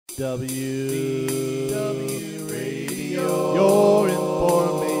WDW Radio, your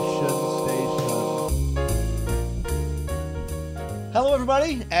information station. Hello,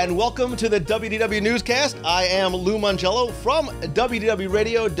 everybody, and welcome to the WDW Newscast. I am Lou Mangello from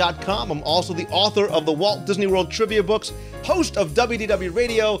WDWRadio.com. I'm also the author of the Walt Disney World Trivia Books, host of WDW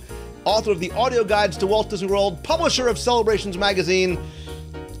Radio, author of the audio guides to Walt Disney World, publisher of Celebrations Magazine,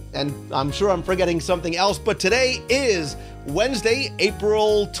 and I'm sure I'm forgetting something else, but today is Wednesday,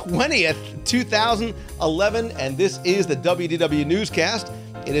 April 20th, 2011, and this is the WDW Newscast.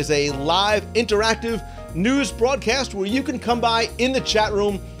 It is a live, interactive news broadcast where you can come by in the chat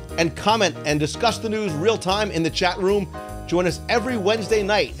room and comment and discuss the news real time in the chat room. Join us every Wednesday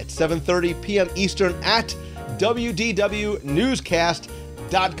night at 7:30 p.m. Eastern at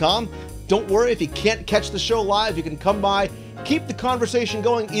WDWNewscast.com. Don't worry if you can't catch the show live, you can come by. Keep the conversation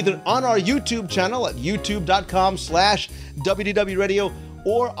going either on our YouTube channel at youtube.com/WDW Radio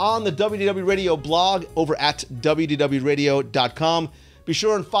or on the WDW Radio blog over at WDWRadio.com. Be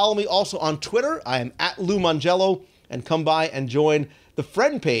sure and follow me also on Twitter. I am at Lou Mangello, and come by and join the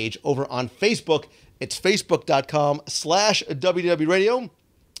friend page over on Facebook. It's facebook.com/WDW Radio.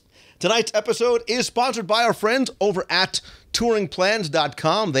 Tonight's episode is sponsored by our friends over at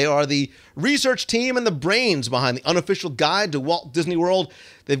touringplans.com. They are the research team and the brains behind the unofficial guide to Walt Disney World.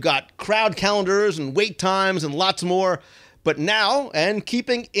 They've got crowd calendars and wait times and lots more. But now, and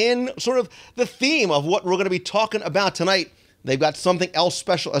keeping in sort of the theme of what we're going to be talking about tonight, they've got something else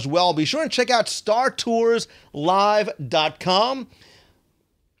special as well. Be sure and check out StarToursLive.com.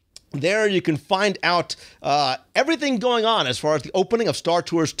 There you can find out everything going on as far as the opening of Star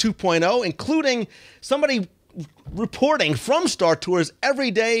Tours 2.0, including somebody reporting from Star Tours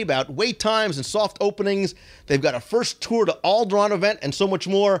every day about wait times and soft openings. They've got a first tour to Alderaan event and so much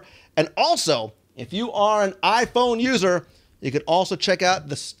more. And also, if you are an iPhone user, you can also check out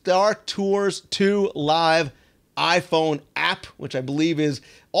the Star Tours 2 Live iPhone app, which I believe is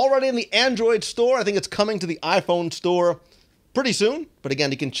already in the Android store. I think it's coming to the iPhone store pretty soon, but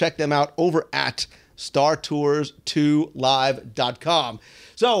again, you can check them out over at StarTours2Live.com.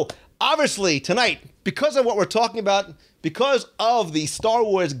 So, obviously, tonight, because of what we're talking about, because of the Star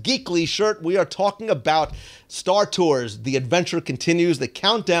Wars Geekly shirt, we are talking about Star Tours. The adventure continues. The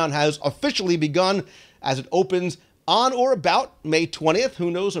countdown has officially begun as it opens on or about May 20th. Who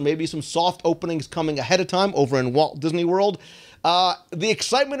knows, or maybe some soft openings coming ahead of time over in Walt Disney World. The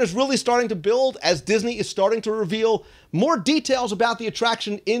excitement is really starting to build as Disney is starting to reveal more details about the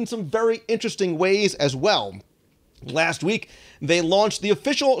attraction in some very interesting ways as well. Last week, they launched the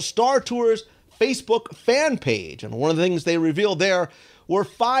official Star Tours Facebook fan page, and one of the things they revealed there were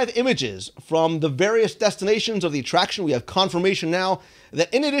 5 images from the various destinations of the attraction. We have confirmation now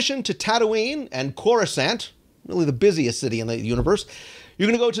that in addition to Tatooine and Coruscant, really the busiest city in the universe, you're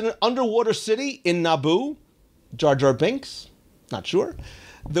going to go to an underwater city in Naboo, Jar Jar Binks, not sure,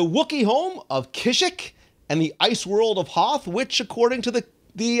 the Wookiee home of Kashyyyk, and the ice world of Hoth, which, according to the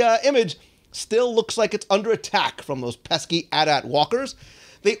image, still looks like it's under attack from those pesky AT-AT walkers.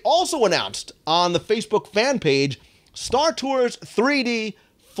 They also announced on the Facebook fan page Star Tours 3D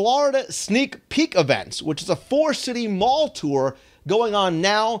Florida Sneak Peek events, which is a 4-city mall tour going on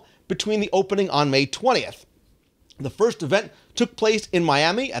now between the opening on May 20th. The first event took place in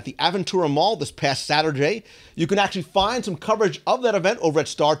Miami at the Aventura Mall this past Saturday. You can actually find some coverage of that event over at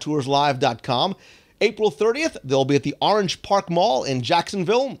StarToursLive.com. April 30th, they'll be at the Orange Park Mall in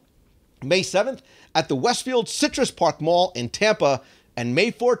Jacksonville. May 7th, at the Westfield Citrus Park Mall in Tampa. And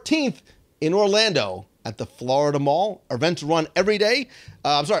May 14th in Orlando at the Florida Mall. Events run every day,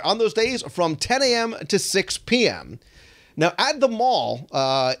 on those days from 10 a.m. to 6 p.m. Now, at the mall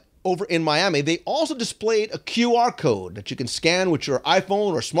over in Miami, they also displayed a QR code that you can scan with your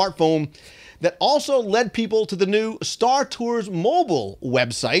iPhone or smartphone that also led people to the new Star Tours mobile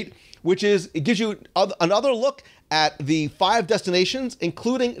website, which it gives you another look at the 5 destinations,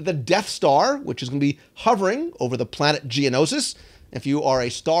 including the Death Star, which is going to be hovering over the planet Geonosis. If you are a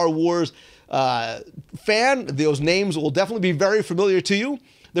Star Wars fan, those names will definitely be very familiar to you.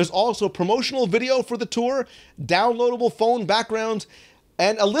 There's also a promotional video for the tour, downloadable phone backgrounds,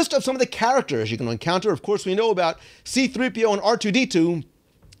 and a list of some of the characters you can encounter. Of course, we know about C-3PO and R2-D2,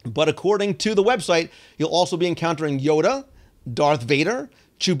 but according to the website, you'll also be encountering Yoda, Darth Vader,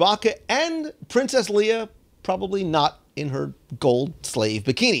 Chewbacca, and Princess Leia, probably not in her gold slave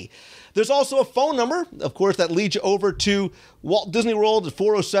bikini. There's also a phone number, of course, that leads you over to Walt Disney World at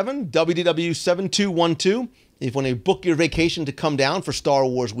 407-WDW-7212 if you want to book your vacation to come down for Star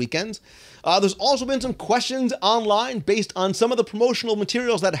Wars weekends. There's also been some questions online based on some of the promotional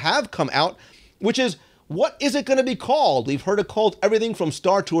materials that have come out, which is, What is it going to be called? We've heard it called everything from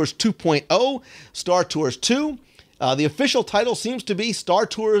Star Tours 2.0, Star Tours 2. The official title seems to be Star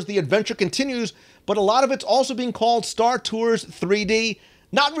Tours The Adventure Continues, but a lot of it's also being called Star Tours 3D.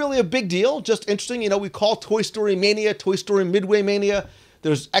 Not really a big deal, just interesting. You know, we call Toy Story Mania, Toy Story Midway Mania.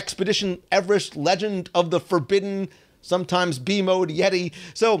 There's Expedition Everest, Legend of the Forbidden, sometimes B-Mode Yeti.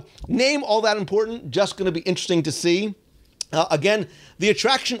 So name all that important, just going to be interesting to see. Again, the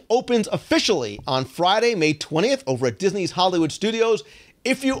attraction opens officially on Friday, May 20th over at Disney's Hollywood Studios.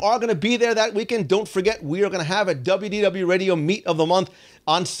 If you are going to be there that weekend, don't forget we are going to have a WDW Radio Meet of the Month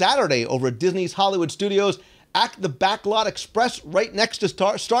on Saturday over at Disney's Hollywood Studios. At the Backlot Express right next to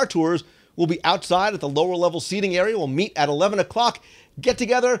Star Tours. We'll be outside at the lower level seating area. We'll meet at 11 o'clock, get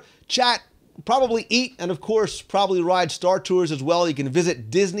together, chat, probably eat, and of course, probably ride Star Tours as well. You can visit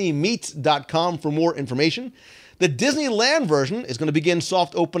DisneyMeets.com for more information. The Disneyland version is going to begin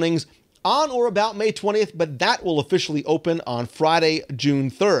soft openings on or about May 20th, but that will officially open on Friday,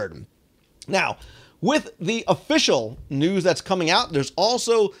 June 3rd. Now, with the official news that's coming out, there's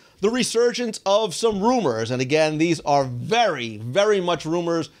also the resurgence of some rumors. And again, these are very, very much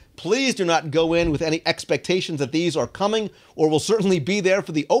rumors. Please do not go in with any expectations that these are coming or will certainly be there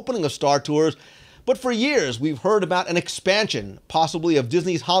for the opening of Star Tours. But for years, we've heard about an expansion, possibly of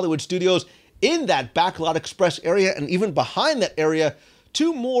Disney's Hollywood Studios in that Backlot Express area and even behind that area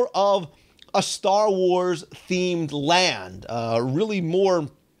to more of a Star Wars themed land, really more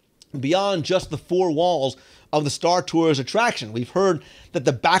beyond just the four walls of the Star Tours attraction. We've heard that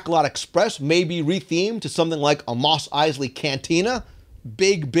the Backlot Express may be rethemed to something like a Mos Eisley Cantina.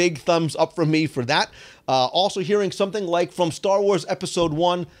 Big, big thumbs up from me for that. Also hearing something like from Star Wars Episode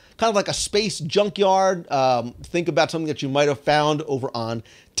 1, kind of like a space junkyard. Think about something that you might have found over on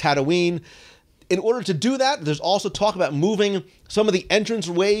Tatooine. In order to do that, there's also talk about moving some of the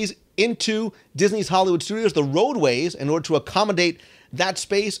entranceways into Disney's Hollywood Studios, the roadways, in order to accommodate that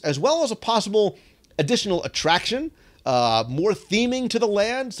space, as well as a possible additional attraction, more theming to the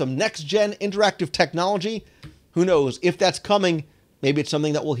land, some next-gen interactive technology. Who knows? If that's coming, maybe it's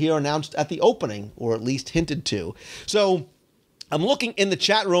something that we'll hear announced at the opening, or at least hinted to. So I'm looking in the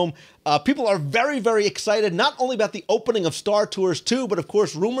chat room. People are very, very excited, not only about the opening of Star Tours 2, but of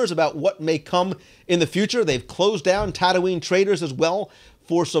course rumors about what may come in the future. They've closed down Tatooine Traders as well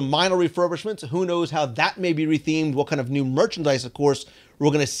for some minor refurbishments. Who knows how that may be rethemed, what kind of new merchandise, of course,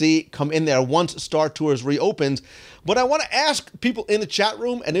 we're going to see come in there once Star Tours reopens. But I want to ask people in the chat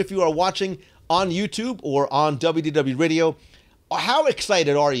room, and if you are watching on YouTube or on WDW Radio, how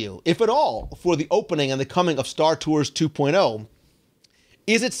excited are you, if at all, for the opening and the coming of Star Tours 2.0?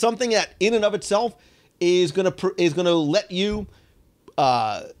 Is it something that in and of itself is going to let you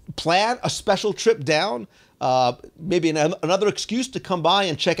plan a special trip down? Maybe another excuse to come by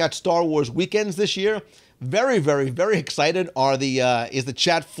and check out Star Wars weekends this year. Very, very, very excited is the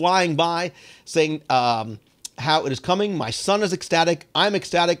chat flying by saying how it is coming. My son is ecstatic. I'm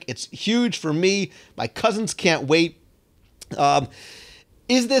ecstatic. It's huge for me. My cousins can't wait.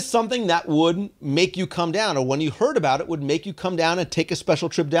 Is this something that would make you come down, or when you heard about it, would make you come down and take a special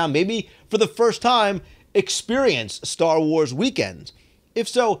trip down? Maybe for the first time, experience Star Wars weekends. If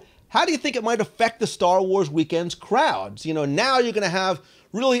so, how do you think it might affect the Star Wars weekends crowds? You know, now you're going to have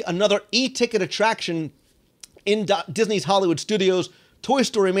really another e-ticket attraction in Disney's Hollywood Studios. Toy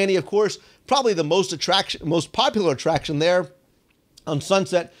Story Mania, of course, probably the most popular attraction there on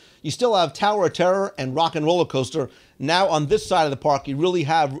Sunset. You still have Tower of Terror and Rock and Roller Coaster. Now on this side of the park, you really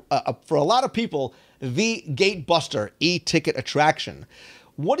have, for a lot of people, the Gate Buster e-ticket attraction.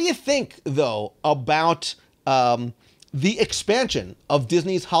 What do you think, though, about the expansion of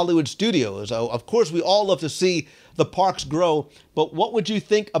Disney's Hollywood Studios? Of course, we all love to see the parks grow, but what would you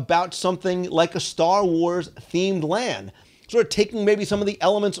think about something like a Star Wars themed land? Sort of taking maybe some of the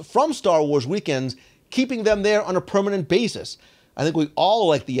elements from Star Wars weekends, keeping them there on a permanent basis. I think we all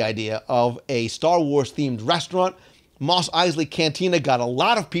like the idea of a Star Wars themed restaurant. Mos Eisley Cantina got a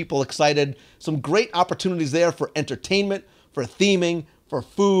lot of people excited. Some great opportunities there for entertainment, for theming, for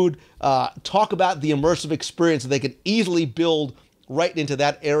food. Talk about the immersive experience that they could easily build right into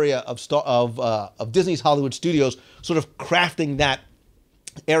that area of Disney's Hollywood Studios, sort of crafting that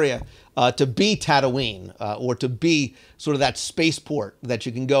area to be Tatooine, or to be sort of that spaceport that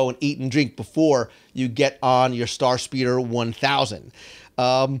you can go and eat and drink before you get on your Starspeeder 1000.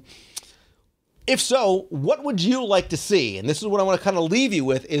 If so, what would you like to see? And this is what I want to kind of leave you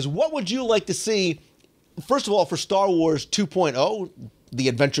with, is what would you like to see, first of all, for Star Wars 2.0, The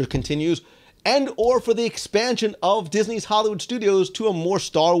Adventure Continues, and or for the expansion of Disney's Hollywood Studios to a more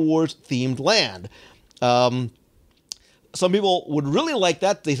Star Wars themed land? Some people would really like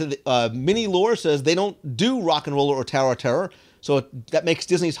that. They said Minnie Lore says they don't do Rock and Roller or Tower of Terror, so that makes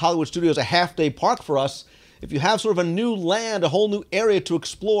Disney's Hollywood Studios a half-day park for us. If you have sort of a new land, a whole new area to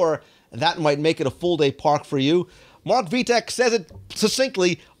explore, that might make it a full-day park for you. Mark Vitek says it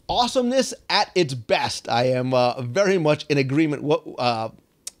succinctly, awesomeness at its best. I am very much in agreement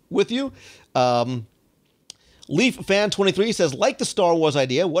with you. Leaf Fan 23 says, like the Star Wars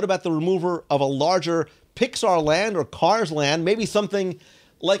idea, what about the removal of a larger Pixar land or Cars land, maybe something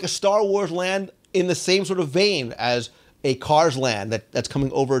like a Star Wars land in the same sort of vein as a Cars land that's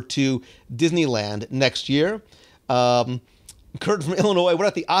coming over to Disneyland next year. Kurt from Illinois, what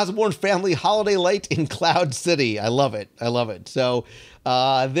about the Osborne family holiday light in Cloud City? I love it. I love it. So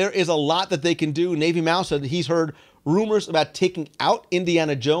there is a lot that they can do. Navy Mouse said he's heard rumors about taking out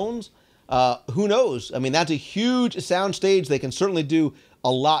Indiana Jones. Who knows? I mean, that's a huge soundstage. They can certainly do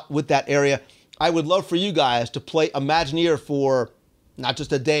a lot with that area. I would love for you guys to play Imagineer for not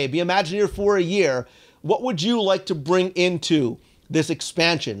just a day, be Imagineer for a year. What would you like to bring into this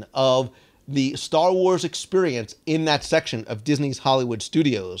expansion of the Star Wars experience in that section of Disney's Hollywood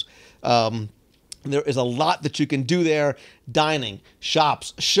Studios? There is a lot that you can do there. Dining,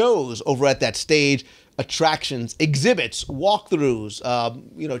 shops, shows over at that stage, attractions, exhibits,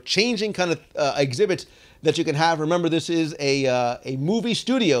 walkthroughs, changing kind of exhibits that you can have. Remember, this is a movie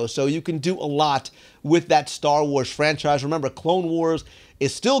studio, so you can do a lot with that Star Wars franchise. Remember, Clone Wars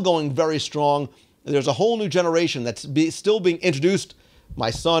is still going very strong. There's a whole new generation that's still being introduced, my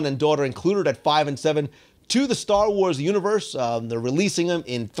son and daughter included at 5 and 7, to the Star Wars universe. They're releasing them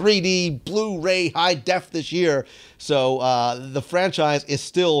in 3D, Blu-ray, high def this year. So the franchise is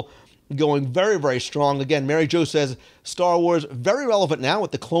still going very, very strong. Again, Mary Jo says Star Wars very relevant now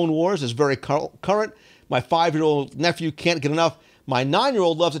with the Clone Wars, is very current. My 5-year-old nephew can't get enough. My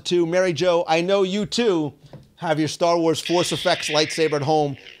 9-year-old loves it too. Mary Jo, I know you too have your Star Wars Force Effects lightsaber at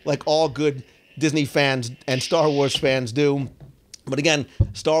home, like all good Disney fans and Star Wars fans do. But again,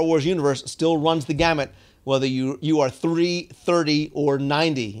 Star Wars universe still runs the gamut, whether you are 3, 30, or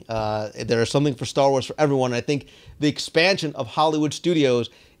 90. There is something for Star Wars for everyone. And I think the expansion of Hollywood Studios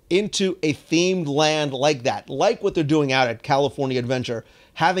into a themed land like that, like what they're doing out at California Adventure,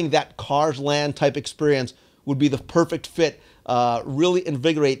 having that Cars Land type experience would be the perfect fit. Really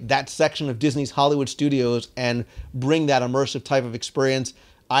invigorate that section of Disney's Hollywood Studios and bring that immersive type of experience.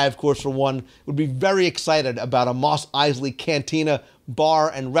 I, of course, for one, would be very excited about a Mos Eisley Cantina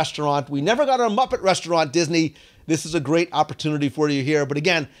bar and restaurant. We never got our Muppet restaurant, Disney. This is a great opportunity for you here. But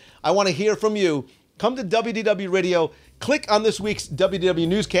again, I want to hear from you. Come to WDW Radio, click on this week's WDW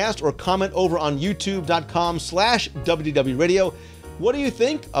Newscast, or comment over on youtube.com/WDW Radio. What do you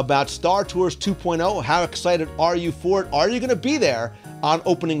think about Star Tours 2.0? How excited are you for it? Are you going to be there on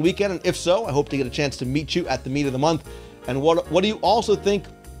opening weekend? And if so, I hope to get a chance to meet you at the meet of the month. And what do you also think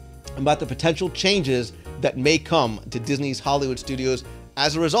about the potential changes that may come to Disney's Hollywood Studios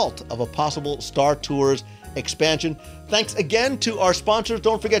as a result of a possible Star Tours expansion? Thanks again to our sponsors.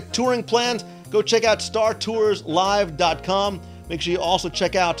 Don't forget touring plans. Go check out StarToursLive.com. Make sure you also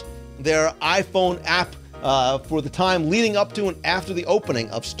check out their iPhone app for the time leading up to and after the opening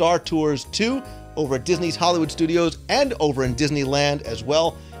of Star Tours 2 over at Disney's Hollywood Studios and over in Disneyland as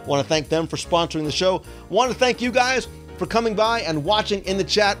well. Want to thank them for sponsoring the show. Want to thank you guys for coming by and watching in the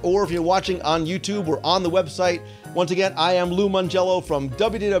chat, or if you're watching on YouTube or on the website. Once again, I am Lou Mangello from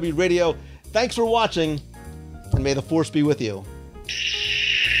WDW Radio. Thanks for watching, and may the Force be with you.